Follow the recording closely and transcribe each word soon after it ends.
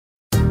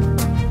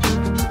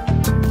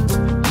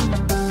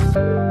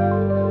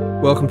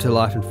Welcome to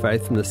Life and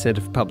Faith from the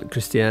Centre for Public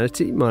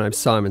Christianity. My name's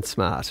Simon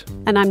Smart.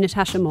 And I'm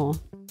Natasha Moore.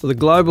 Well, the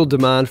global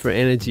demand for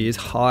energy is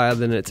higher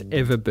than it's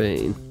ever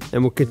been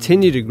and will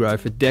continue to grow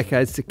for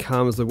decades to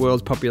come as the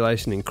world's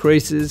population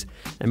increases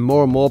and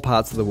more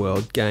parts of the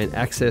world gain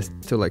access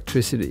to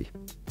electricity.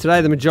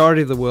 Today, the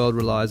majority of the world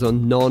relies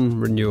on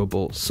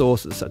non-renewable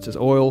sources such as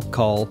oil,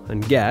 coal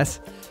and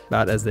gas,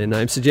 but as their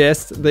name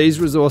suggests, these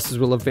resources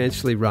will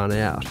eventually run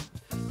out.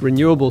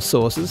 Renewable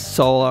sources,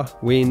 solar,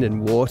 wind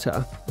and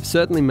water, have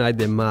certainly made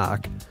their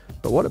mark,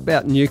 but what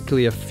about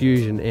nuclear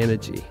fusion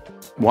energy?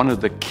 One of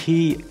the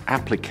key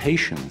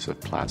applications of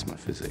plasma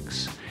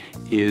physics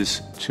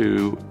is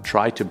to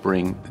try to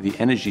bring the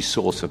energy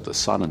source of the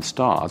sun and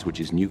stars, which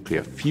is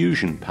nuclear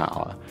fusion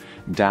power,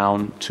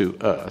 down to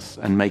Earth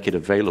and make it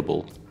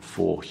available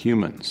for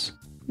humans.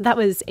 That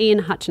was Ian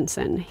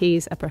Hutchinson.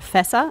 He's a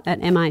professor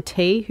at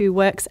MIT who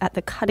works at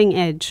the cutting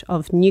edge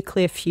of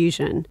nuclear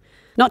fusion.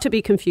 Not to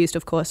be confused,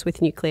 of course,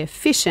 with nuclear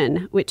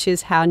fission, which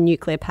is how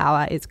nuclear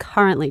power is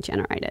currently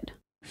generated.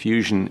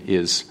 Fusion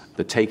is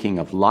the taking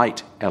of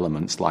light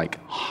elements like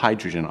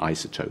hydrogen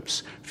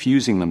isotopes,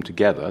 fusing them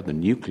together, the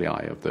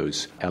nuclei of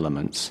those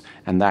elements,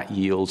 and that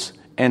yields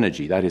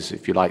energy. That is,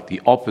 if you like,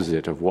 the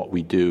opposite of what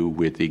we do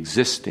with the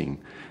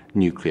existing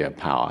nuclear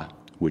power,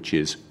 which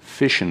is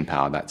fission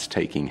power. That's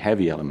taking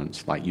heavy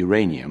elements like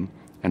uranium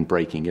and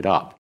breaking it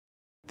up.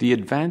 The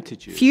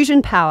advantages...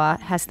 Fusion power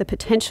has the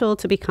potential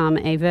to become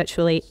a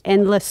virtually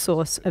endless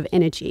source of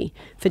energy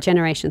for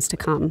generations to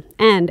come,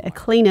 and a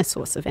cleaner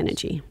source of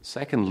energy.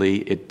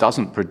 Secondly, it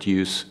doesn't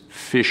produce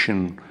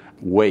fission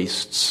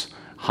wastes,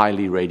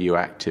 highly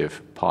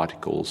radioactive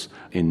particles,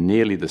 in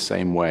nearly the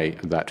same way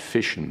that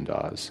fission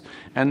does.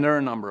 And there are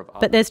a number of other...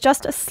 But there's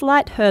just a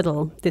slight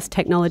hurdle this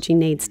technology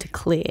needs to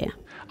clear.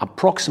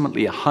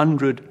 Approximately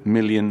 100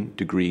 million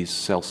degrees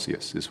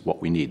Celsius is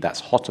what we need. That's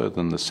hotter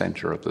than the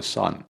center of the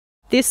sun.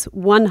 This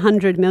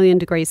 100 million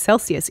degrees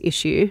Celsius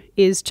issue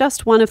is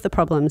just one of the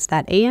problems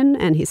that Ian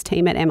and his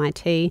team at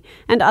MIT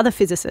and other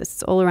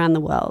physicists all around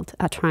the world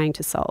are trying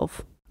to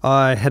solve.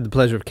 I had the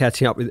pleasure of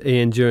catching up with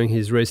Ian during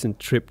his recent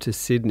trip to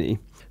Sydney.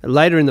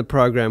 Later in the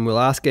program, we'll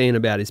ask Ian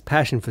about his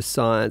passion for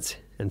science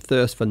and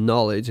thirst for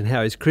knowledge and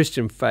how his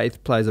Christian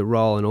faith plays a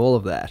role in all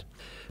of that.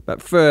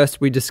 But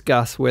first, we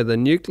discuss whether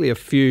nuclear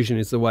fusion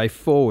is the way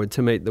forward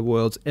to meet the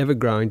world's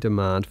ever-growing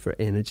demand for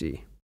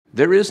energy.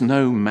 There is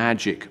no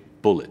magic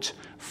bullet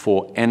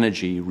for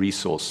energy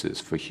resources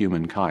for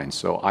humankind.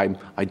 So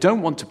I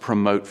don't want to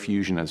promote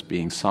fusion as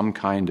being some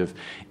kind of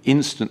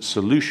instant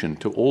solution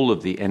to all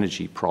of the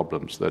energy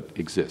problems that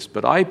exist.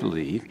 But I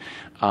believe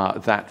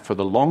that for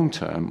the long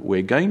term,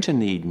 we're going to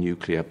need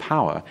nuclear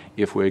power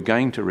if we're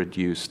going to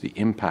reduce the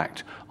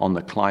impact on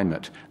the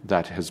climate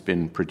that has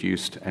been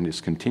produced and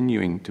is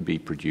continuing to be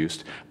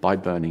produced by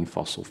burning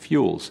fossil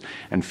fuels.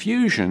 And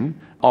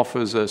fusion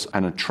offers us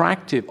an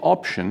attractive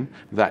option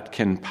that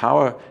can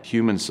power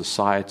human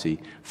society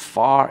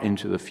far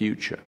into the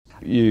future.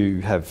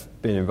 You have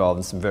been involved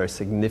in some very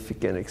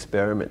significant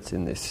experiments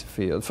in this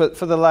field. For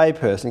the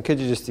layperson, could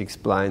you just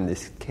explain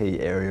this key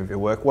area of your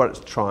work, what it's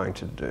trying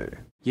to do?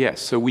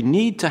 Yes, so we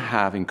need to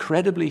have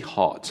incredibly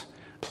hot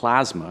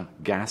plasma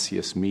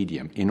gaseous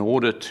medium in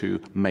order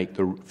to make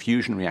the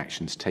fusion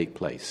reactions take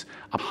place.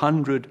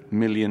 100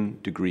 million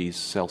degrees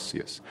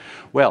Celsius.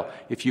 Well,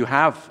 if you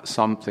have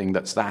something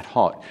that's that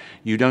hot,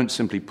 you don't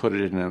simply put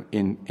it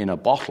in a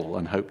bottle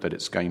and hope that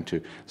it's going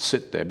to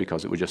sit there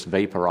because it would just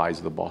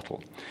vaporize the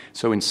bottle.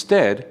 So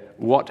instead,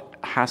 what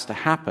has to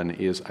happen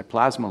is a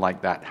plasma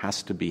like that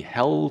has to be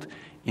held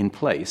in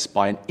place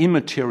by an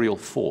immaterial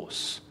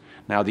force.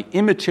 Now, the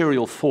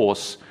immaterial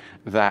force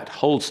that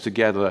holds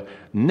together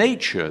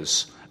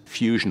nature's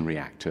fusion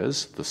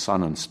reactors, the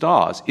sun and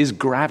stars, is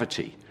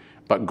gravity.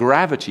 But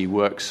gravity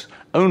works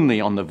only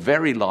on the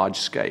very large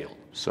scale.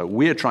 So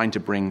we're trying to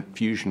bring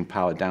fusion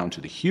power down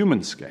to the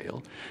human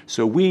scale.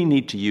 So we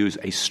need to use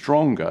a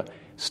stronger,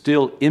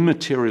 still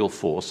immaterial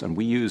force, and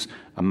we use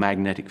a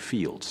magnetic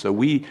field. So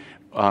we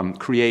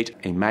create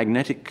a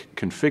magnetic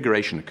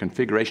configuration, a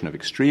configuration of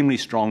extremely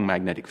strong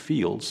magnetic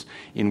fields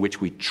in which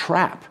we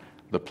trap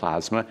the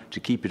plasma to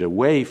keep it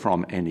away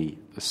from any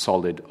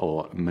solid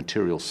or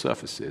material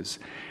surfaces.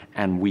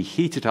 And we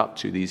heat it up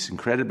to these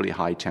incredibly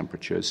high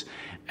temperatures,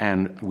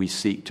 and we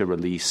seek to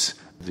release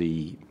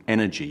the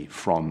energy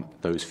from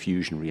those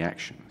fusion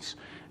reactions.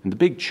 And the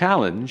big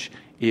challenge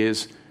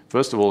is,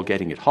 first of all,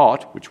 getting it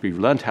hot, which we've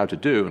learned how to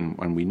do,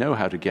 and we know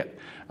how to get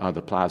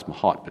the plasma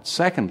hot. But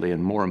secondly,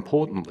 and more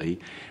importantly,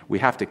 we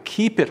have to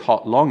keep it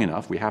hot long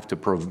enough, we have to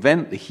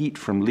prevent the heat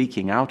from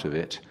leaking out of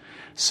it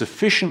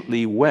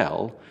sufficiently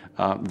well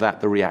that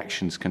the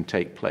reactions can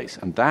take place.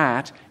 And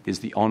that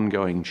is the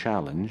ongoing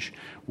challenge,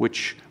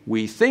 which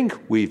we think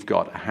we've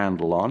got a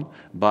handle on,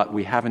 but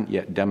we haven't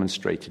yet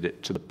demonstrated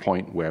it to the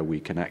point where we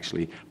can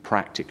actually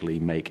practically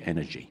make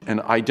energy.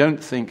 And I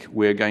don't think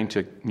we're going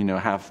to,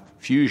 have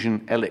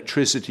fusion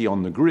electricity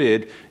on the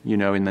grid,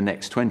 in the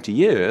next 20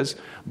 years,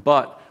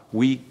 but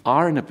we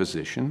are in a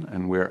position,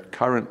 and we're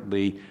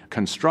currently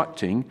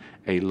constructing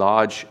a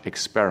large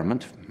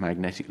experiment,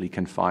 magnetically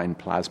confined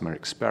plasma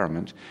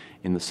experiment,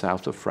 in the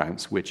south of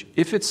France, which,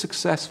 if it's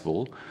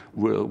successful,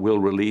 will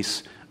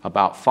release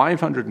about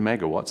 500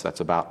 megawatts, that's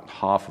about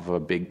half of a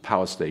big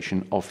power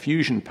station, of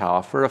fusion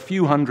power for a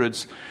few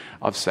hundreds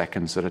of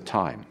seconds at a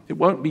time. It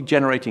won't be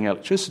generating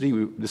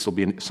electricity, this will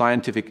be a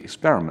scientific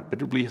experiment,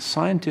 but it will be a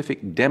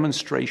scientific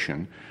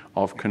demonstration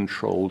of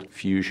controlled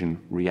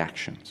fusion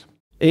reactions.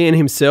 Ian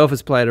himself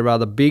has played a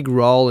rather big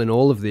role in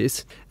all of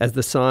this as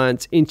the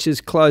science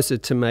inches closer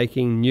to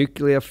making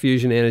nuclear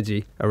fusion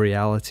energy a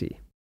reality.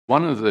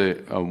 One of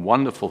the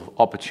wonderful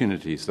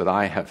opportunities that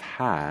I have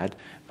had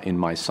in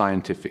my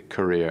scientific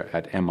career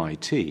at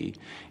MIT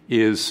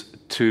is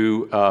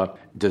to help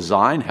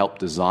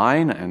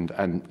design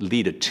and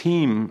lead a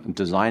team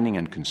designing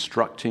and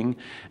constructing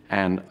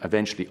and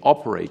eventually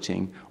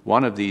operating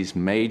one of these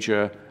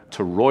major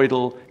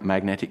toroidal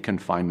magnetic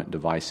confinement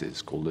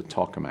devices called the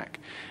tokamak.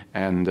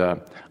 And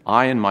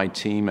I and my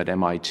team at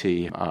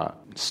MIT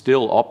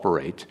still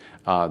operate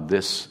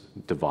this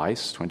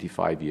device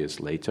 25 years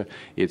later.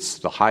 It's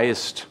the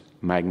highest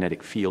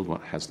magnetic field, one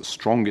has the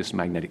strongest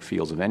magnetic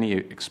fields of any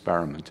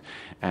experiment.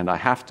 And I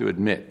have to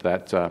admit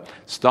that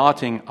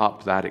starting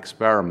up that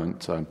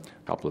experiment a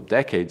couple of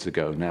decades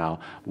ago now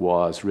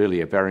was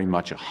really very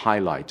much a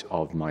highlight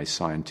of my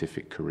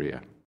scientific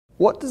career.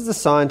 What does the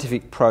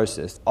scientific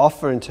process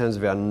offer in terms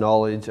of our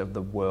knowledge of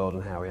the world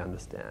and how we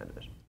understand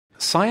it?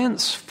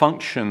 Science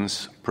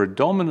functions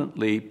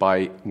predominantly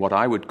by what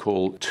I would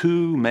call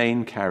two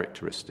main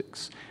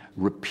characteristics: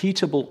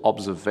 repeatable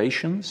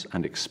observations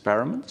and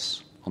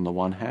experiments on the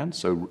one hand,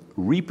 so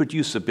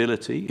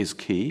reproducibility is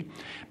key.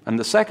 And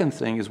the second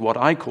thing is what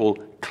I call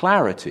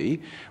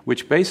clarity,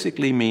 which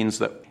basically means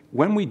that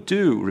when we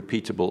do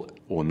repeatable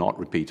or not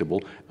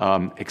repeatable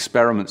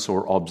experiments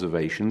or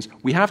observations,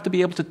 we have to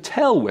be able to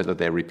tell whether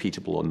they're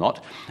repeatable or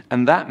not,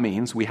 and that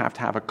means we have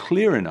to have a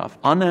clear enough,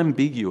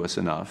 unambiguous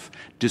enough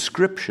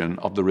description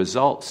of the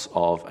results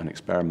of an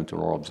experiment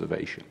or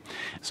observation.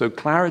 So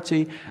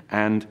clarity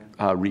and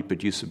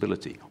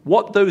reproducibility.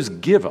 What those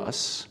give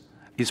us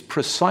is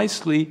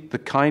precisely the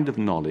kind of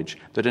knowledge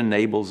that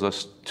enables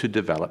us to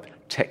develop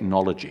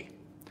technology.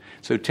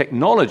 So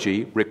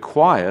technology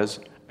requires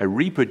a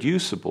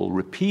reproducible,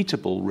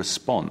 repeatable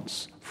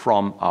response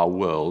from our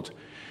world.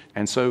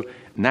 And so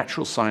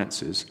natural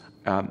sciences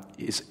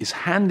is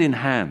hand in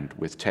hand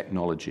with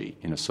technology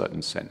in a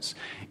certain sense.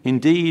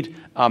 Indeed,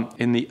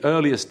 in the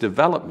earliest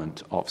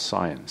development of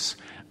science,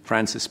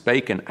 Francis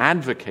Bacon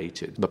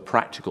advocated the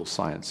practical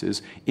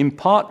sciences, in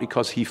part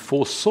because he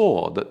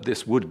foresaw that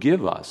this would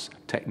give us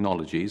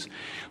technologies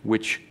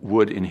which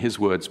would, in his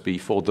words, be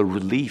for the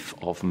relief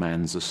of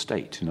man's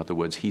estate. In other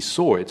words, he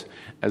saw it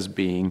as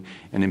being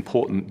an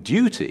important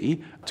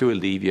duty to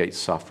alleviate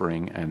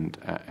suffering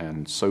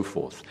and so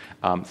forth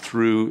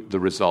through the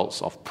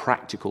results of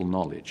practical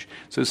knowledge.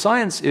 So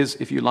science is,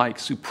 if you like,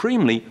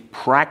 supremely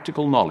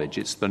practical knowledge.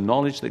 It's the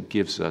knowledge that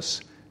gives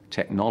us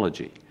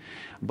technology.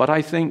 But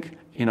I think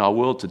in our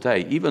world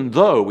today, even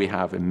though we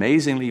have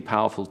amazingly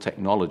powerful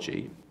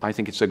technology, I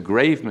think it's a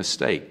grave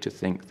mistake to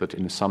think that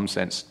in some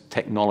sense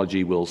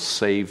technology will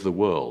save the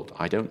world.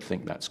 I don't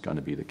think that's going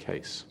to be the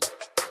case.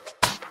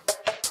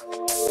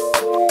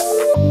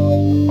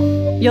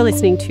 You're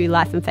listening to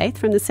Life and Faith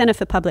from the Centre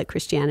for Public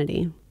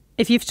Christianity.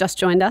 If you've just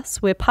joined us,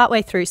 we're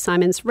partway through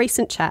Simon's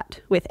recent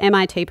chat with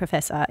MIT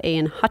Professor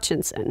Ian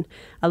Hutchinson,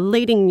 a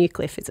leading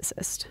nuclear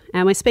physicist,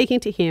 and we're speaking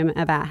to him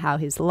about how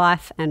his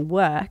life and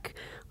work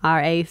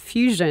are a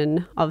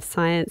fusion of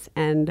science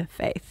and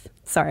faith.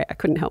 Sorry, I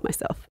couldn't help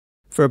myself.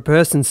 For a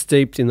person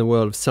steeped in the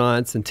world of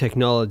science and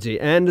technology,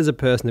 and as a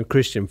person of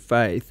Christian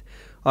faith,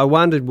 I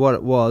wondered what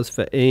it was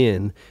for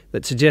Ian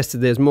that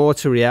suggested there's more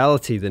to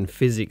reality than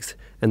physics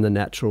and the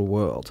natural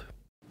world.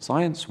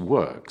 Science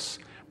works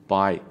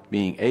by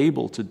being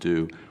able to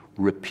do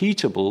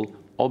repeatable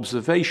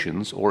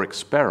observations or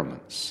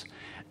experiments.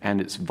 And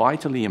it's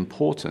vitally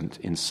important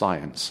in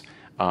science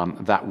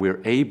that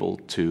we're able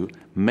to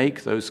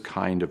make those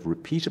kind of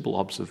repeatable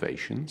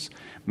observations,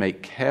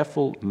 make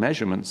careful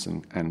measurements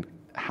and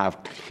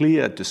have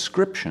clear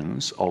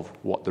descriptions of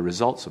what the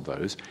results of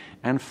those,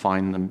 and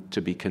find them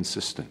to be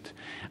consistent.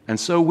 And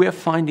so we're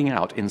finding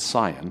out in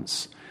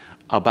science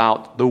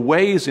about the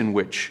ways in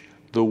which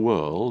the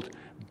world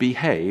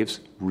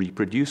behaves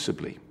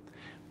reproducibly.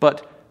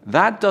 But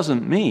that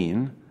doesn't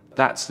mean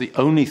that's the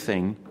only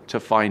thing to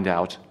find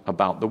out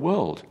about the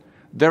world.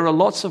 There are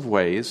lots of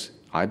ways,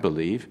 I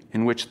believe,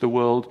 in which the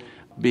world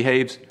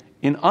behaves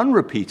in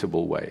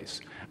unrepeatable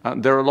ways.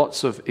 There are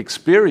lots of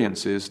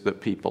experiences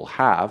that people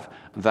have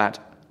that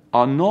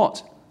are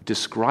not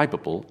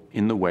describable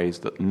in the ways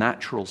that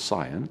natural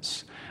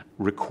science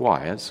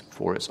requires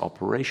for its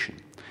operation.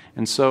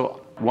 And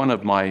so one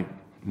of my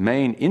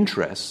main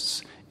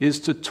interests is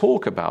to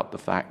talk about the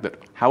fact that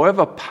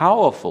however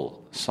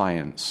powerful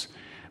science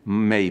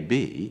may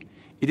be,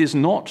 it is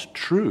not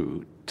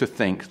true to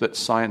think that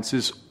science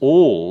is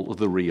all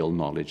the real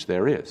knowledge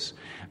there is.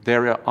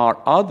 There are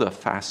other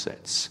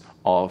facets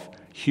of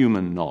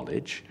human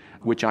knowledge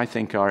which I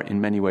think are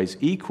in many ways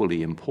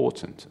equally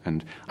important.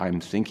 And I'm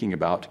thinking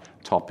about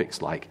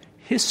topics like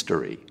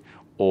history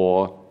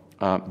or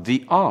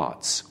the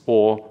arts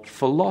or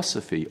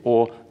philosophy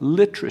or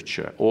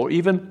literature or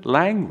even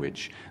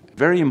language.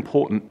 Very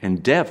important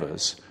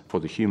endeavors for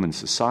the human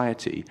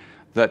society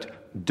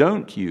that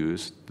don't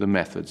use the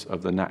methods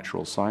of the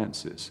natural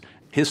sciences.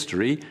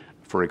 History,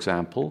 for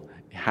example,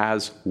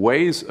 has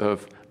ways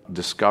of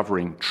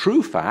discovering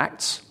true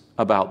facts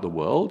about the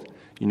world.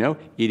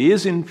 It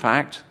is in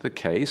fact the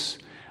case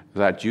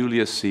that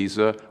Julius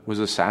Caesar was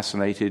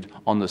assassinated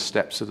on the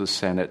steps of the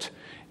Senate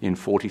in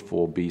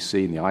 44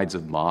 BC, in the Ides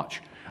of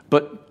March.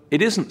 But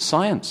it isn't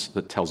science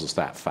that tells us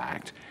that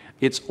fact.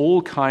 It's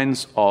all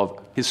kinds of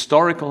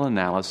historical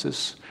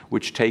analysis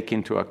which take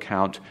into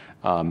account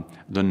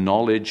the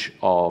knowledge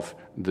of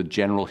the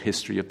general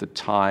history of the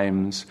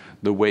times,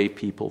 the way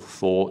people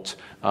thought,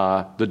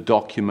 the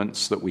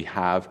documents that we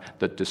have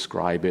that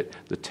describe it,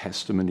 the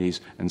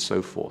testimonies, and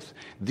so forth.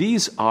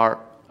 These are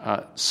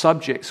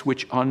subjects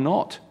which are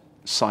not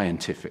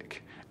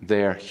scientific.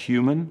 They're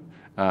human.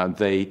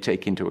 They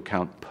take into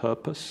account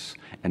purpose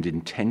and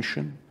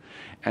intention,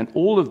 and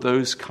all of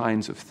those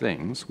kinds of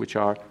things which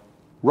are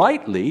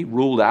rightly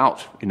ruled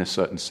out, in a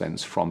certain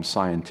sense, from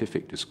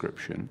scientific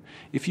description.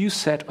 If you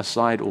set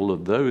aside all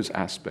of those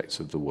aspects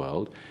of the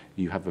world,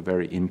 you have a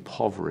very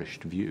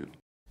impoverished view.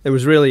 It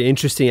was really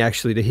interesting,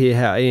 actually, to hear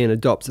how Ian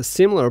adopts a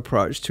similar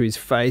approach to his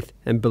faith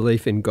and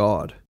belief in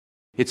God.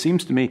 It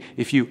seems to me,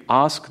 if you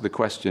ask the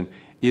question,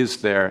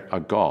 is there a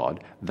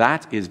God?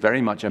 That is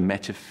very much a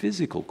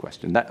metaphysical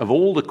question. That of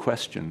all the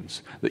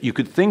questions that you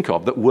could think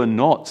of that were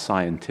not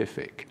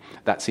scientific,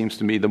 that seems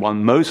to me the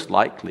one most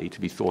likely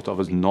to be thought of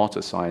as not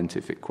a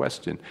scientific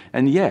question.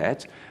 And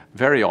yet,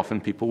 very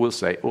often people will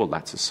say, oh,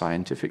 that's a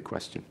scientific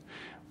question.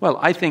 Well,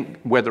 I think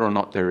whether or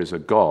not there is a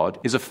God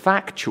is a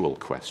factual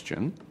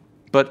question,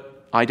 but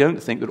I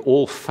don't think that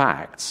all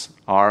facts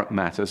are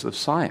matters of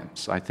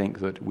science. I think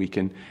that we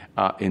can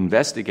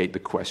investigate the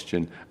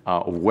question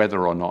of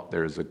whether or not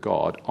there is a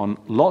God on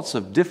lots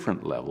of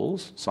different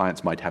levels.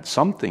 Science might have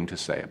something to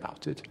say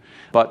about it,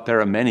 but there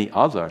are many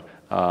other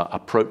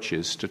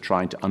approaches to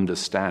trying to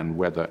understand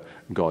whether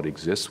God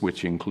exists,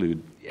 which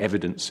include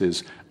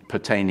evidences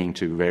pertaining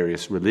to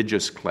various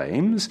religious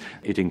claims.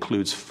 It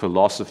includes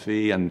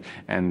philosophy and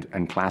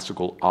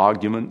classical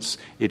arguments.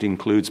 It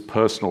includes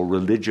personal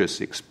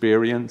religious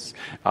experience,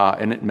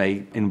 and it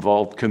may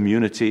involve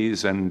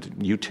communities and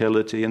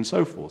utility and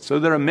so forth. So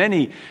there are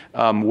many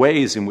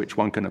ways in which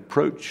one can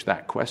approach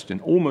that question.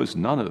 Almost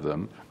none of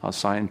them are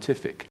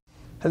scientific.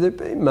 Have there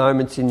been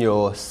moments in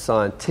your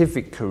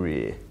scientific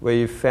career where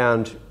you've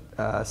found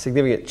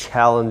significant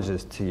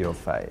challenges to your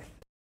faith?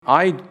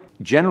 I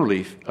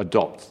generally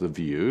adopt the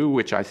view,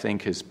 which I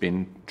think has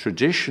been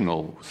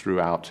traditional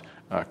throughout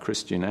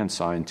Christian and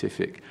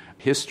scientific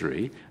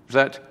history,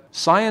 that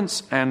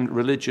science and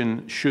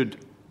religion should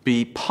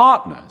be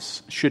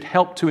partners, should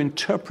help to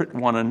interpret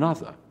one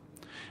another.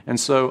 And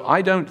so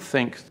I don't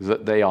think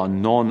that they are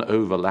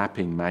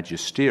non-overlapping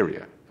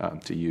magisteria,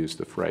 to use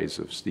the phrase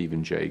of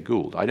Stephen Jay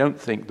Gould. I don't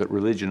think that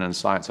religion and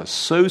science are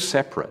so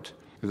separate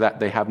that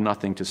they have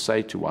nothing to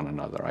say to one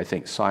another. I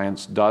think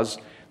science does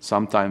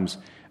sometimes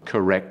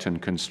correct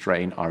and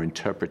constrain our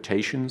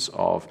interpretations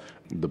of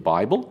the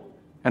Bible.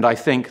 And I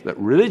think that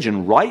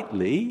religion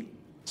rightly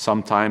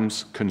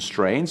sometimes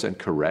constrains and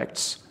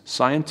corrects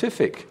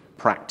scientific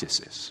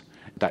practices.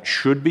 That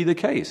should be the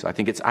case. I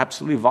think it's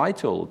absolutely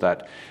vital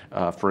that,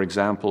 for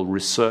example,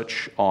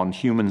 research on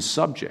human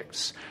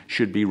subjects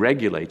should be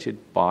regulated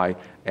by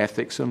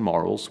ethics and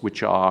morals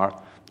which are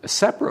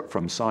separate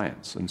from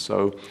science. And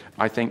so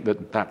I think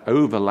that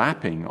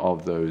overlapping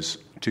of those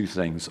two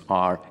things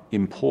are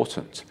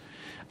important.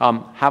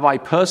 Have I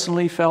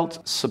personally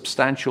felt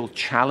substantial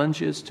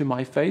challenges to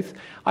my faith?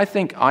 I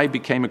think I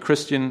became a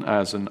Christian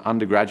as an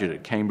undergraduate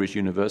at Cambridge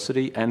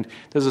University, and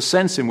there's a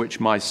sense in which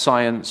my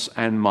science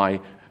and my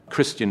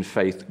Christian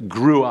faith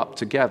grew up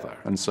together.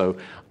 And so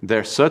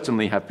there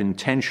certainly have been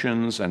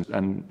tensions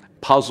and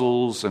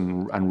puzzles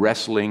and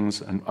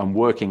wrestlings and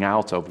working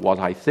out of what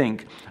I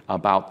think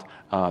about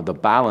the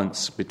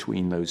balance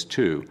between those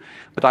two.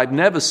 But I've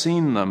never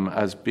seen them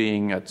as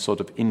being sort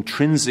of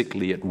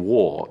intrinsically at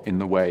war in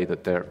the way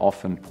that they're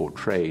often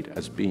portrayed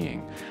as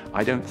being.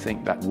 I don't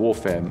think that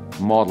warfare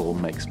model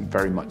makes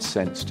very much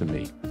sense to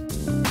me.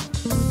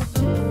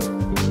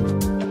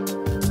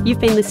 You've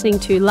been listening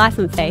to Life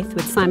and Faith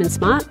with Simon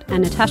Smart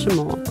and Natasha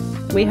Moore.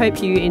 We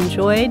hope you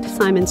enjoyed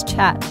Simon's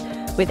chat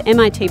with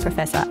MIT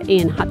Professor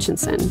Ian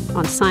Hutchinson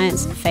on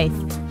science, faith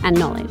and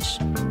knowledge.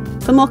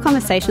 For more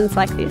conversations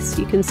like this,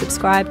 you can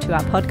subscribe to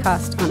our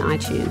podcast on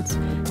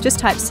iTunes. Just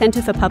type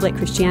Centre for Public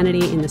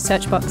Christianity in the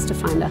search box to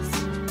find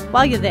us.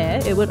 While you're there,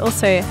 it would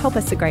also help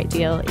us a great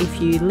deal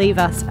if you leave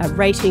us a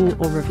rating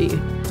or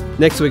review.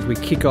 Next week we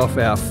kick off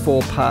our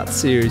 4-part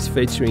series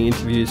featuring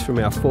interviews from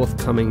our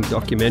forthcoming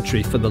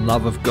documentary For the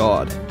Love of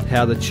God,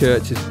 how the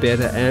church is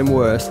better and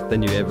worse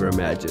than you ever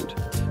imagined.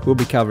 We'll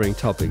be covering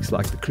topics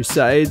like the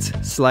Crusades,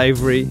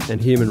 slavery and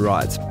human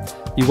rights.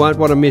 You won't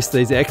want to miss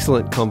these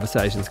excellent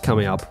conversations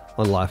coming up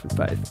on Life and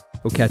Faith.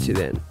 We'll catch you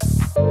then.